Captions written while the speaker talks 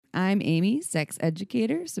I'm Amy, sex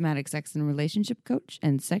educator, somatic sex and relationship coach,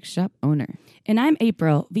 and sex shop owner. And I'm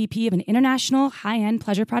April, VP of an international high-end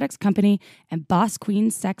pleasure products company and boss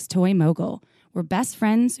queen sex toy mogul. We're best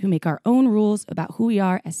friends who make our own rules about who we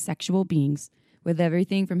are as sexual beings. With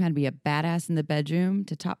everything from how to be a badass in the bedroom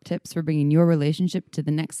to top tips for bringing your relationship to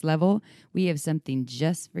the next level, we have something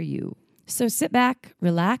just for you. So sit back,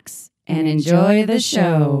 relax, and enjoy the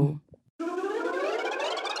show.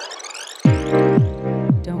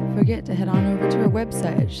 Don't forget to head on over to our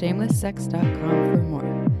website at shamelesssex.com for more.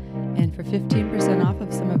 And for 15% off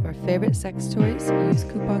of some of our favorite sex toys, use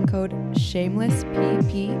coupon code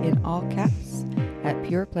SHAMELESSPP in all caps at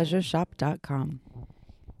purepleasureshop.com.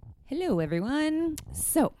 Hello, everyone.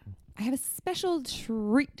 So I have a special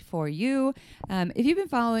treat for you. If you've been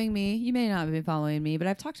following me, you may not have been following me, but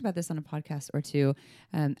I've talked about this on a podcast or two.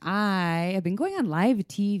 I have been going on live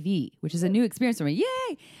TV, which is a new experience for me.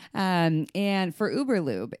 Yay! And for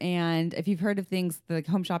Uberlube. And if you've heard of things like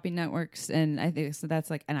home shopping networks, and I think so that's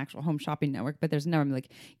like an actual home shopping network, but there's no like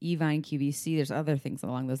Evine, QVC, there's other things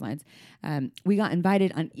along those lines. We got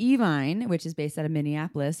invited on Evine, which is based out of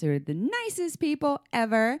Minneapolis. They're the nicest people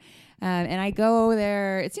ever. And I go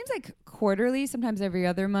there, it seems like quarterly, sometimes every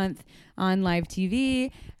other month on live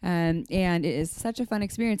TV. And it is such a fun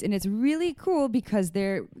experience. And it's really cool because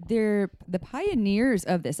they're the pioneers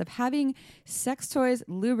of this, of having sex toys,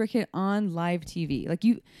 lubricant on live TV. Like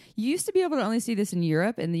you used to be able to only see this in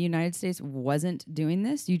Europe, and the United States wasn't doing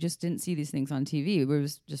this. You just didn't see these things on TV. It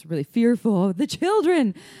was just really fearful of the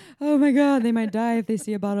children. Oh my God, they might die if they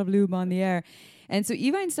see a bottle of lube on the air. And so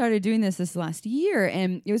Evine started doing this last year,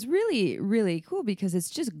 and it was really, really cool because it's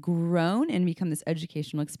just grown and become this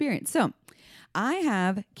educational experience. So I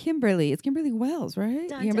have Kimberly. It's Kimberly Wells, right?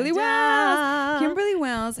 Dun, Kimberly dun, Wells. dun. Kimberly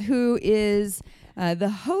Wells, who is the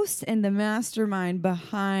host and the mastermind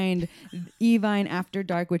behind Evine After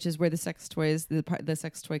Dark, which is where the sex toys, the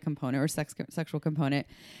sex toy component or sexual component.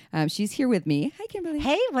 She's here with me. Hi, Kimberly.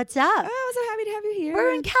 Hey, what's up? Oh, so happy to have you here.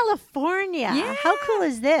 We're in California. Yeah. How cool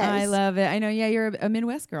is this? I love it. I know. Yeah, you're a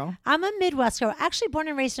Midwest girl. I'm a Midwest girl, actually born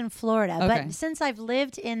and raised in Florida. Okay. But since I've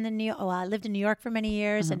lived in I lived in New York for many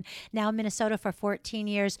years, and now in Minnesota for 14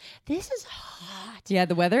 years. This is hot. Yeah,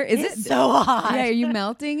 the weather is It's it so hot. Yeah, are you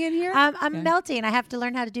melting in here? I'm melting. I have to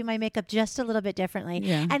learn how to do my makeup just a little bit differently.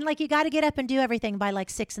 Yeah. And like you got to get up and do everything by like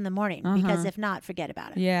 6 a.m. because if not, forget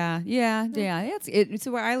about it. Yeah.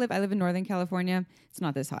 So where I live in Northern California. It's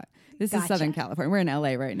not this hot. This is Southern California. We're in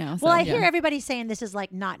LA right now. So, Well, I hear everybody saying this is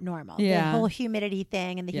like not normal. Yeah. The whole humidity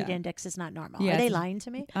thing and the heat Yeah. index is not normal. Yeah, Are they it's- lying to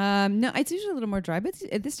me? No, it's usually a little more dry, but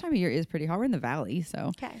at this time of year is pretty hot. We're in the valley,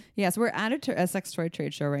 so Okay. Yeah, so we're at a sex toy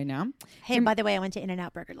trade show right now. Hey, by the way, I went to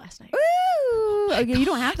In-N-Out Burger last night. Ooh, okay, you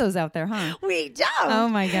don't have those out there, huh? We don't. Oh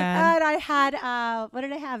my God. And I had what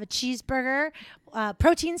did I have? A cheeseburger,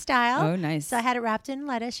 protein style. Oh, nice. So I had it wrapped in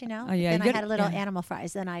lettuce, Oh, yeah, Then you I had a little yeah. animal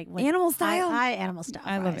fries. Then I went Animal style? I animal style.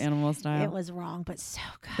 I love fries. animal style. It was wrong, but so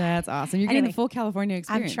good. That's awesome. You're getting Anyway, the full California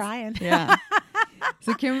experience. I'm trying. Yeah.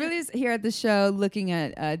 So Kimberly's here at the show looking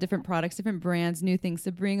at different products, different brands, new things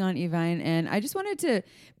to bring on Evine. And I just wanted to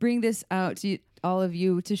bring this out to all of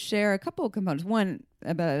you to share a couple of components. One,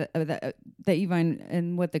 about the Evine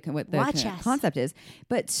and what the concept is.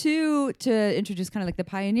 But two, to introduce kind of like the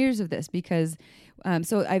pioneers of this. Because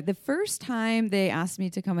the first time they asked me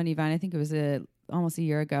to come on Evine, I think it was almost a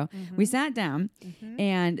year ago, we sat down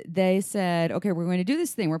and they said, okay, we're going to do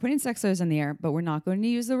this thing. We're putting sex toys on the air, but we're not going to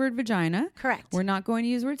use the word vagina. Correct. We're not going to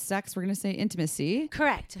use the word sex. We're going to say intimacy.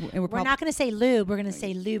 Correct. And we're not going to say lube. We're going to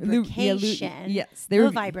say lubrication. Yes.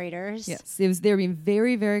 No vibrators. Yes. They were being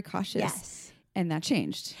very, very cautious. Yes. And that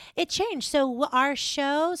changed. It changed. So our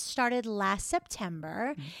show started last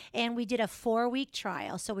September, and we did a 4-week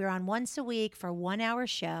trial. So we were on once a week for a 1-hour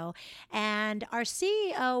show. And our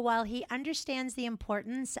CEO, while he understands the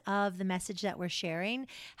importance of the message that we're sharing,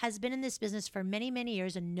 has been in this business for many, many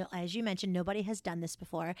years. And as you mentioned, nobody has done this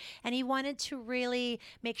before. And he wanted to really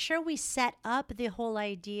make sure we set up the whole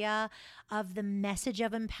idea of the message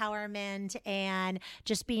of empowerment and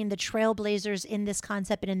just being the trailblazers in this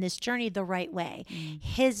concept and in this journey the right way.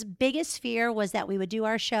 His biggest fear was that we would do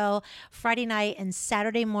our show Friday night and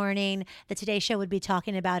Saturday morning. The Today Show would be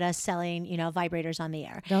talking about us selling, vibrators on the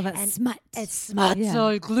air. All that smut. It's smut,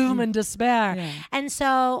 so gloom and despair. Yeah. And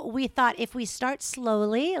so we thought if we start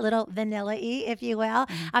slowly, a little vanilla-y, if you will,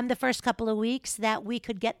 the first couple of weeks, that we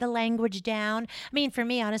could get the language down. I mean, for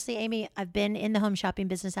me, honestly, Amy, I've been in the home shopping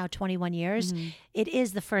business now 21 years. It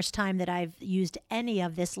is the first time that I've used any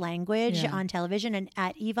of this language on television. And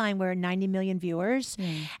at Evine, we're 90 million viewers.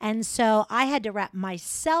 And so I had to wrap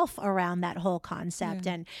myself around that whole concept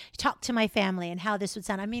and talk to my family and how this would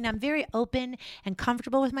sound. I mean, I'm very open and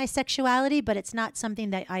comfortable with my sexuality, but it's not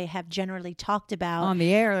something that I have generally talked about On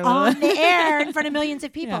the air. In front of millions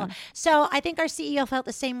of people. So I think our CEO felt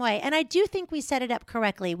the same way. And I do think we set it up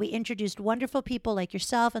correctly. We introduced wonderful people like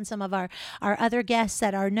yourself and some of our other guests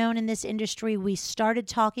that are known in this industry. We started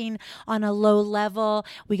talking on a low level.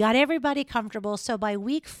 We got everybody comfortable. So by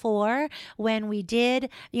week 4, when we did,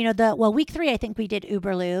 week 3, I think we did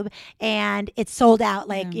Uber Lube, and it sold out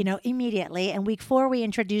immediately. And week 4, we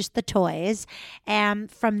introduced the toys.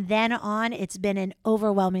 And from then on, it's been an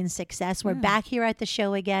overwhelming success. We're back here at the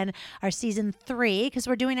show again. Our season 3, because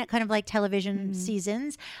we're doing it kind of like television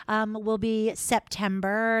seasons, will be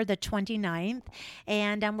September the 29th.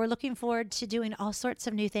 And we're looking forward to doing all sorts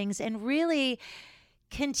of new things and really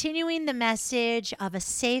continuing the message of a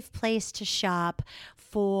safe place to shop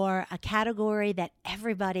for a category that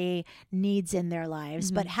everybody needs in their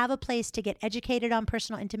lives, but have a place to get educated on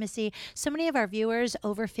personal intimacy. So many of our viewers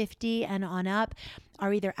over 50 and on up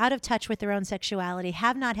are either out of touch with their own sexuality,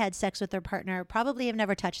 have not had sex with their partner, probably have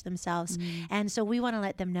never touched themselves. And so we want to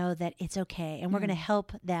let them know that it's okay. And we're going to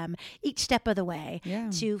help them each step of the way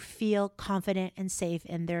to feel confident and safe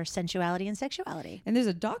in their sensuality and sexuality. And there's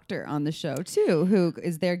a doctor on the show too, who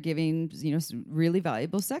is there giving, really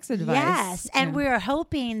valuable sex advice. Yes. And we're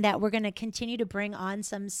hoping that we're going to continue to bring on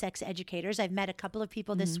some sex educators. I've met a couple of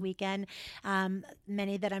people this weekend,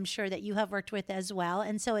 many that I'm sure that you have worked with as well.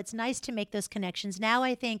 And so it's nice to make those connections. Now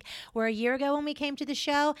I think where a year ago when we came to the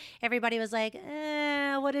show, everybody was like,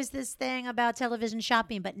 what is this thing about television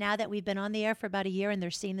shopping? But now that we've been on the air for about a year and they're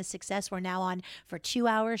seeing the success, we're now on for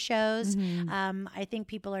 2-hour shows. I think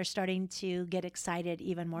people are starting to get excited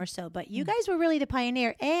even more so. But you guys were really the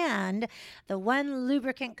pioneer and the one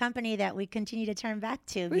lubricant company that we continue to turn back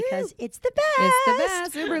to because it's the best. It's the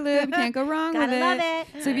best. Uber Lube. Can't go wrong with it. Gotta love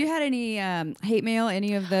it. So have you had any hate mail?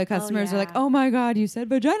 Any of the customers are like, oh my God, you said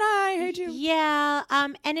vagina, I hate you. Yeah.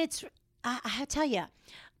 And it's, I tell you,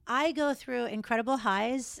 I go through incredible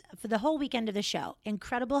highs for the whole weekend of the show,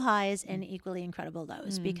 incredible highs and equally incredible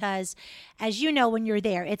lows, because as you know, when you're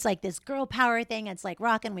there, it's like this girl power thing. It's like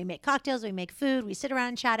rocking. We make cocktails, we make food, we sit around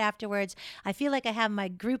and chat afterwards. I feel like I have my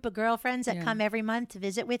group of girlfriends that come every month to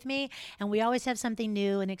visit with me, and we always have something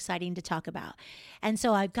new and exciting to talk about. And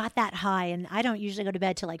so I've got that high, and I don't usually go to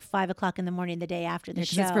bed till like 5 o'clock in the morning the day after the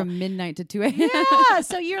show. It's from midnight to 2 a.m. Yeah,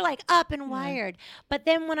 so you're like up and wired. But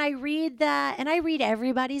then when I read that, and I read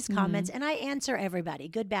everybody's comments, and I answer everybody,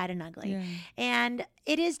 good, bad, and ugly. Yeah. And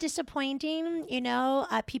it is disappointing,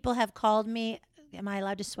 people have called me. Am I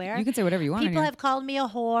allowed to swear? You can say whatever you want. People have called me a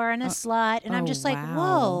whore and a slut, and I'm just like,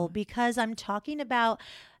 whoa, because I'm talking about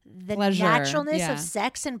the pleasure. Naturalness of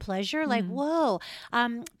sex and pleasure. Like, whoa.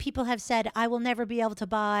 People have said, I will never be able to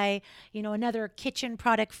buy, another kitchen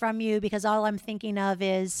product from you because all I'm thinking of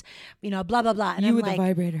is, blah, blah, blah. And you I'm with like, the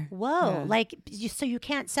vibrator. whoa. Yeah. So you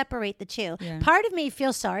can't separate the two. Yeah. Part of me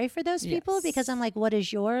feels sorry for those people because I'm like, what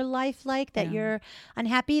is your life like that you're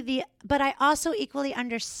unhappy? But I also equally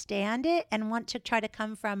understand it and want to try to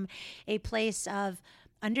come from a place of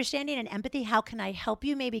understanding and empathy. How can I help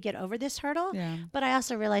you maybe get over this hurdle? Yeah. But I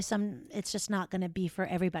also realize it's just not going to be for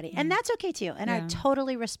everybody. And that's okay too. And I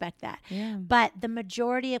totally respect that. Yeah. But the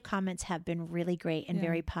majority of comments have been really great and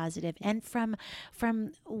very positive. And from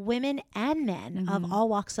women and men of all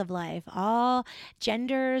walks of life, all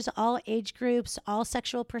genders, all age groups, all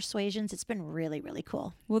sexual persuasions. It's been really, really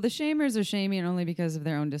cool. Well, the shamers are shaming only because of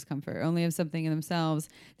their own discomfort, only of something in themselves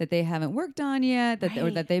that they haven't worked on yet,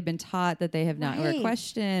 or that they've been taught that they have not or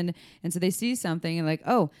questioned. And so they see something and like,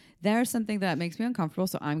 oh, there's something that makes me uncomfortable,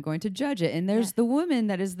 so I'm going to judge it. And there's the woman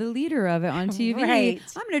that is the leader of it on TV. Right.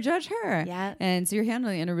 I'm going to judge her. Yeah. And so you're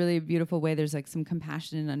handling it in a really beautiful way. There's like some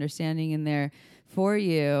compassion and understanding in there for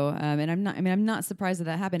you. And I'm not surprised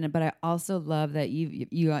that happened, but I also love that you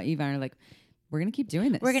Evine, are like, we're going to keep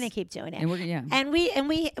doing this. We're going to keep doing it. And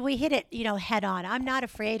we hit it, head on. I'm not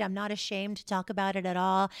afraid. I'm not ashamed to talk about it at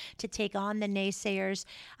all, to take on the naysayers.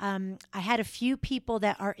 I had a few people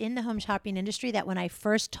that are in the home shopping industry that when I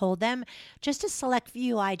first told them, just a select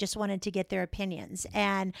few, I just wanted to get their opinions.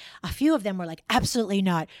 And a few of them were like, absolutely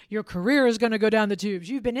not. Your career is going to go down the tubes.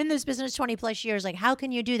 You've been in this business 20 plus years. Like, how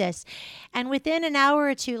can you do this? And within an hour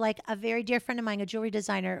or two, like a very dear friend of mine, a jewelry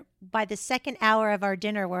designer, by the second hour of our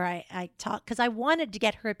dinner where I talked, because I wanted to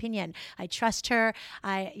get her opinion. I trust her.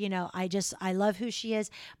 I love who she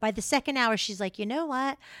is. By the second hour, she's like, you know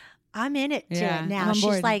what? I'm in it now.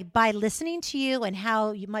 She's like, by listening to you and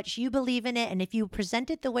how much you believe in it, and if you present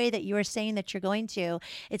it the way that you are saying that you're going to,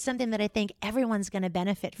 it's something that I think everyone's going to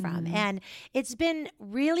benefit from. And it's been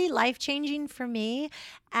really life-changing for me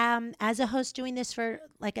as a host doing this for,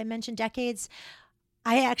 like I mentioned, decades.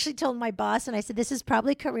 I actually told my boss, and I said, this is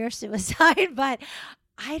probably career suicide, but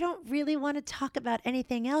I don't really want to talk about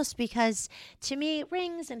anything else because to me,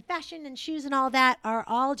 rings and fashion and shoes and all that are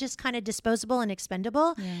all just kind of disposable and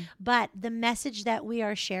expendable. Yeah. But the message that we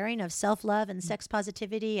are sharing of self-love and sex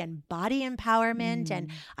positivity and body empowerment,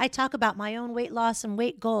 and I talk about my own weight loss and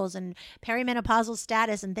weight goals and perimenopausal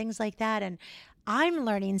status and things like that. And I'm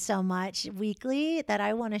learning so much weekly that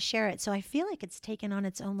I want to share it. So I feel like it's taken on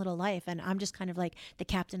its own little life, and I'm just kind of like the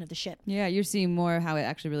captain of the ship. Yeah, you're seeing more how it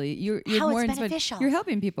actually really you're how more it's beneficial. You're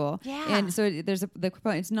helping people. Yeah, and so there's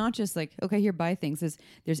it's not just like, okay, here, buy things.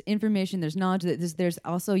 There's information, there's knowledge. There's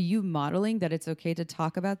also you modeling that it's okay to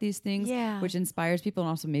talk about these things, which inspires people and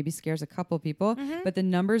also maybe scares a couple people. But the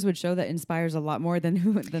numbers would show that inspires a lot more than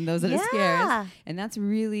those that it scares, and that's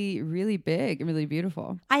really, really big and really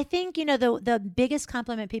beautiful. I think the biggest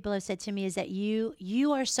compliment people have said to me is that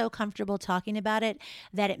you are so comfortable talking about it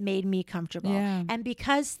that it made me comfortable. Yeah. And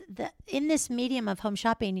because in this medium of home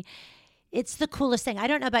shopping, it's the coolest thing. I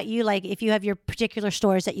don't know about you, like if you have your particular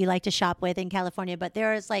stores that you like to shop with in California, but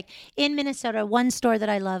there is like in Minnesota, one store that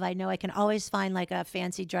I love, I know I can always find like a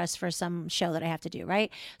fancy dress for some show that I have to do, right?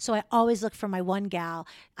 So I always look for my one gal.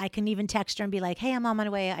 I can even text her and be like, hey, I'm on my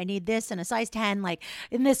way. I need this in a size 10, like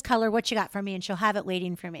in this color, what you got for me? And she'll have it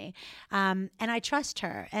waiting for me. And I trust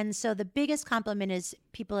her. And so the biggest compliment is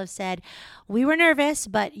people have said, we were nervous,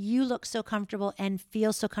 but you look so comfortable and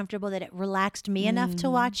feel so comfortable that it relaxed me enough to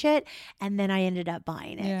watch it. And then I ended up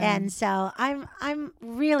buying it. Yeah. And so I'm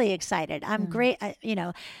really excited. I'm great.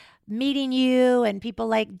 Meeting you and people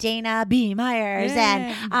like Dana B. Myers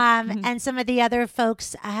and some of the other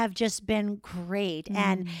folks have just been great.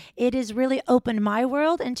 And it has really opened my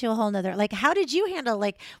world into a whole nother, like, how did you handle,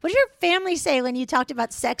 like, what did your family say when you talked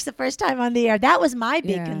about sex the first time on the air? That was my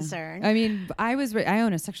big concern. I mean, I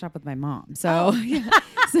own a sex shop with my mom. So, I mean,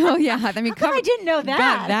 I didn't know that.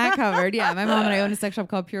 Got that covered. Yeah. My mom and I own a sex shop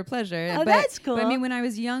called Pure Pleasure. Oh, that's cool. But I mean, when I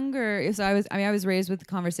was younger, so I was raised with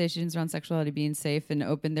conversations around sexuality being safe and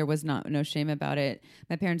open. There was no shame about it.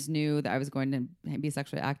 My parents knew that I was going to be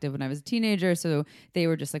sexually active when I was a teenager, so they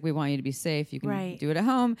were just like, we want you to be safe. You can do it at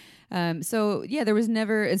home. So yeah, there was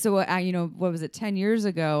never. And so what was it? 10 years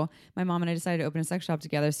ago, my mom and I decided to open a sex shop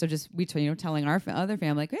together. So just we telling our other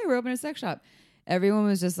family, like, hey, we're opening a sex shop. Everyone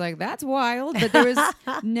was just like, that's wild. But there was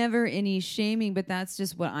never any shaming, but that's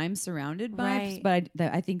just what I'm surrounded by. Right. But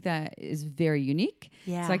I think that is very unique.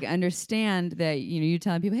 Yeah. So I can understand that, you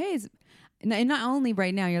telling people, hey, and not only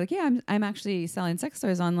right now, you're like, yeah, I'm actually selling sex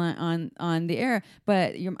toys on the air,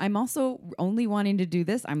 but I'm also only wanting to do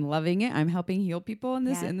this. I'm loving it. I'm helping heal people in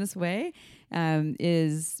this way.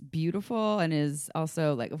 Is beautiful and is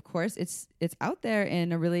also, like, of course, it's out there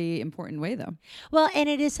in a really important way, though. Well, and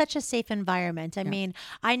it is such a safe environment. I mean,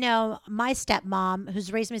 I know my stepmom,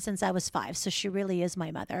 who's raised me since I was 5, so she really is my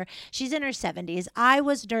mother. She's in her 70s. I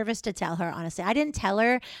was nervous to tell her, honestly. I didn't tell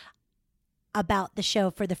her about the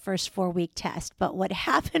show for the first 4-week test. But what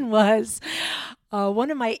happened was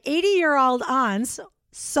one of my 80-year-old aunts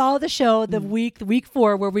saw the show the week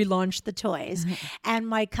 4 where we launched the toys. And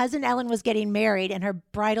my cousin Ellen was getting married and her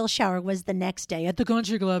bridal shower was the next day at the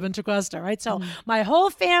country club in Tequesta, right? So my whole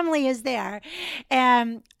family is there.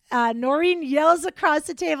 And Noreen yells across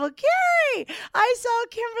the table, Carrie, I saw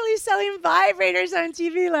Kimberly selling vibrators on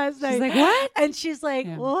TV last night. She's like, what? And she's like,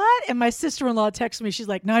 what? And my sister-in-law texts me. She's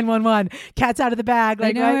like, 911, cat's out of the bag.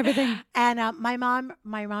 Like, I know everything. And my mom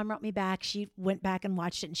wrote me back. She went back and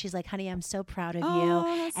watched it. And she's like, honey, I'm so proud of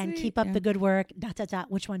you. And keep up the good work. ...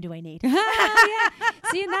 Which one do I need?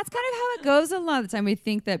 See, and that's kind of how it goes a lot of the time. We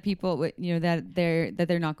think that people, that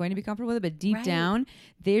they're not going to be comfortable with it. But deep down,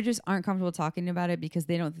 they just aren't comfortable talking about it because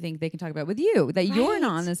they don't think they can talk about with you, that you're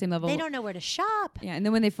not on the same level. They don't know where to shop. Yeah, and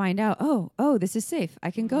then when they find out, oh, this is safe,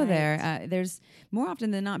 I can go there. There's more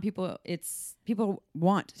often than not people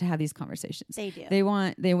want to have these conversations. They do. They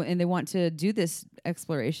want to do this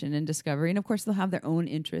exploration and discovery, and of course they'll have their own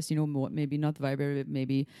interests. Maybe not the vibrator,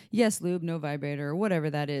 maybe yes lube, no vibrator, or whatever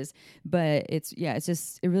that is. But it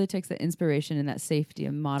really takes that inspiration and that safety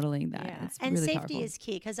of modeling that. Yeah. It's and really safety powerful. is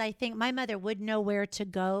key, because I think my mother would know where to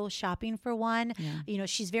go shopping for one. Yeah.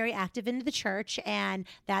 She's very active in the church, and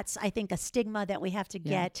that's, I think, a stigma that we have to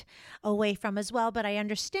get away from as well. But I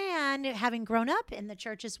understand, having grown up in the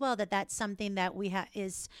church as well, that that's something that we have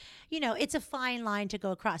is, it's a fine line to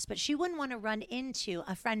go across. But she wouldn't want to run into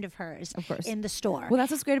a friend of hers in the store. Well,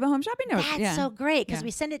 that's what's great about home shopping notes. That's so great, because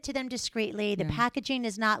we send it to them discreetly. The packaging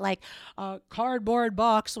is not like a cardboard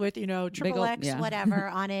box with, XXX whatever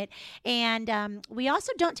on it. And we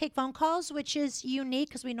also don't take phone calls, which is unique,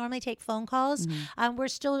 because we normally take phone calls. We're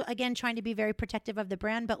still, again, trying to be very protective of the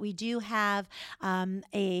brand, but we do have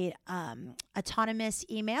a autonomous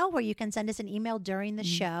email where you can send us an email during the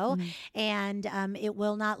show, and it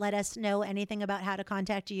will not let us know anything about how to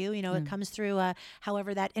contact you. It comes through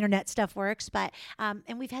however that internet stuff works. But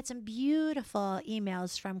and we've had some beautiful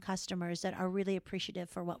emails from customers that are really appreciative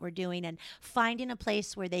for what we're doing, and finding a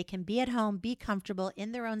place where they can be at home, be comfortable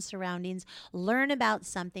in their own surroundings, learn about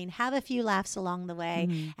something, have a few laughs along the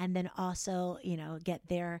way, and then also, get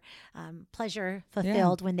their pleasure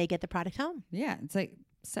fulfilled when they get the product home. Yeah, it's like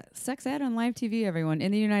sex ed on live TV, everyone,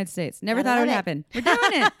 in the United States. Never thought it would happen. We're doing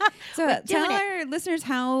it. So tell our listeners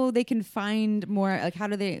how they can find more, like how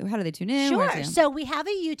do they tune in? Sure. So we have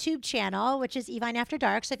a YouTube channel, which is Evine After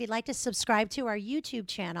Dark. So if you'd like to subscribe to our YouTube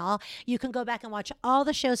channel, you can go back and watch all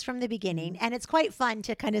the shows from the beginning. And it's quite fun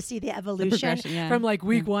to kind of see the evolution from like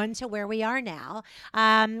week one to where we are now.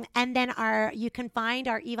 And then you can find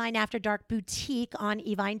our Evine After Dark boutique on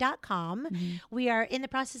evine.com. We are in the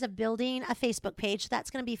process of building a Facebook page. So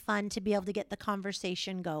that's going to be fun to be able to get the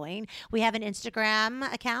conversation going. We have an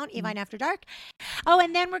Instagram account, Evine After Dark. Oh,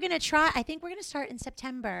 and then we're going to start in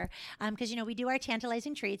September, because, we do our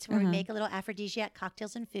tantalizing treats where we make a little aphrodisiac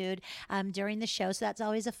cocktails and food during the show. So that's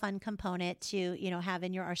always a fun component to, have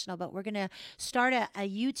in your arsenal. But we're going to start a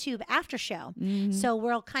YouTube after show. So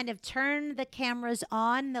we'll kind of turn the cameras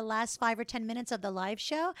on the last 5 or 10 minutes of the live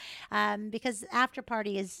show, because after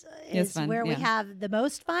party is where we have the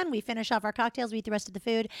most fun. We finish off our cocktails, we eat the rest of the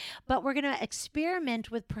food, but we're going to experiment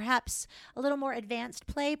with perhaps a little more advanced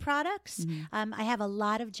play products. I have a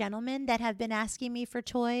lot of gentlemen that have been asking me for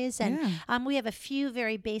toys, and we have a few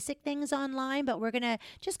very basic things online, but we're going to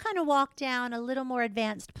just kind of walk down a little more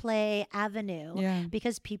advanced play avenue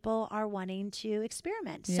because people are wanting to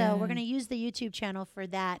experiment. So we're going to use the YouTube channel for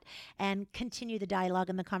that and continue the dialogue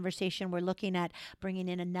and the conversation. We're looking at bringing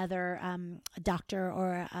in another doctor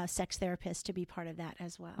or a sex therapist to be part of that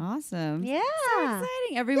as well. Awesome. Yeah. So exciting.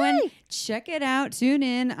 Everyone, check it out. Tune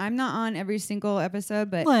in. I'm not on every single episode,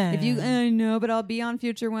 but if you but I'll be on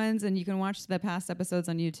future ones, and you can watch the past episodes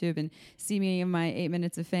on YouTube and see me in my 8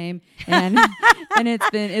 minutes of fame. And and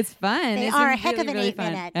it's fun. They it's are a heck of an really 8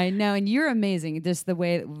 fun. minute. I know, and you're amazing. Just the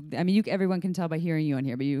way, everyone can tell by hearing you on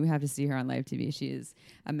here, but you have to see her on live TV. She is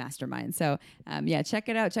a mastermind. So check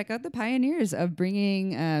it out. Check out the pioneers of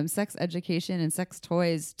bringing sex education and sex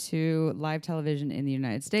toys to live television in the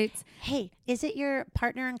United States. Hey, is it your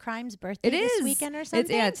partner in crime's birthday this weekend or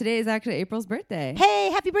something? Today is actually April's birthday. Hey,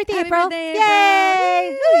 happy birthday, Happy April. birthday,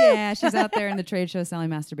 Yay! April. Yeah, she's out there in the trade show selling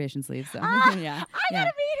masturbation sleeves. So I gotta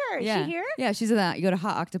meet her. Is she here? Yeah, she's in that. You go to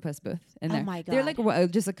Hot Octopus booth in there. Oh my God. They're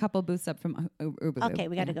like just a couple booths up from Uber. Okay,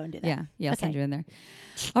 we got to go and do that. Yeah, I'll send you in there.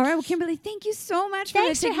 All right, well, Kimberly, thank you so much for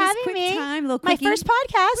having this quick me. time. Little My quickie. first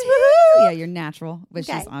podcast. Woohoo! Yeah, you're natural, but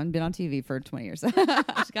Okay. she's been on TV for 20 years.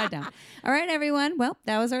 She's got it down. All right, everyone. Well,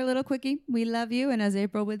 that was our little quickie. We love you, and as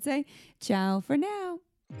April would say, ciao for now.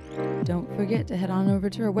 Don't forget to head on over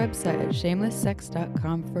to our website at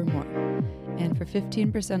shamelesssex.com for more. And for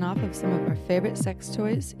 15% off of some of our favorite sex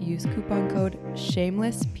toys, use coupon code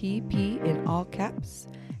SHAMELESSPP in all caps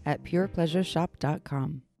at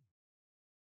purepleasureshop.com.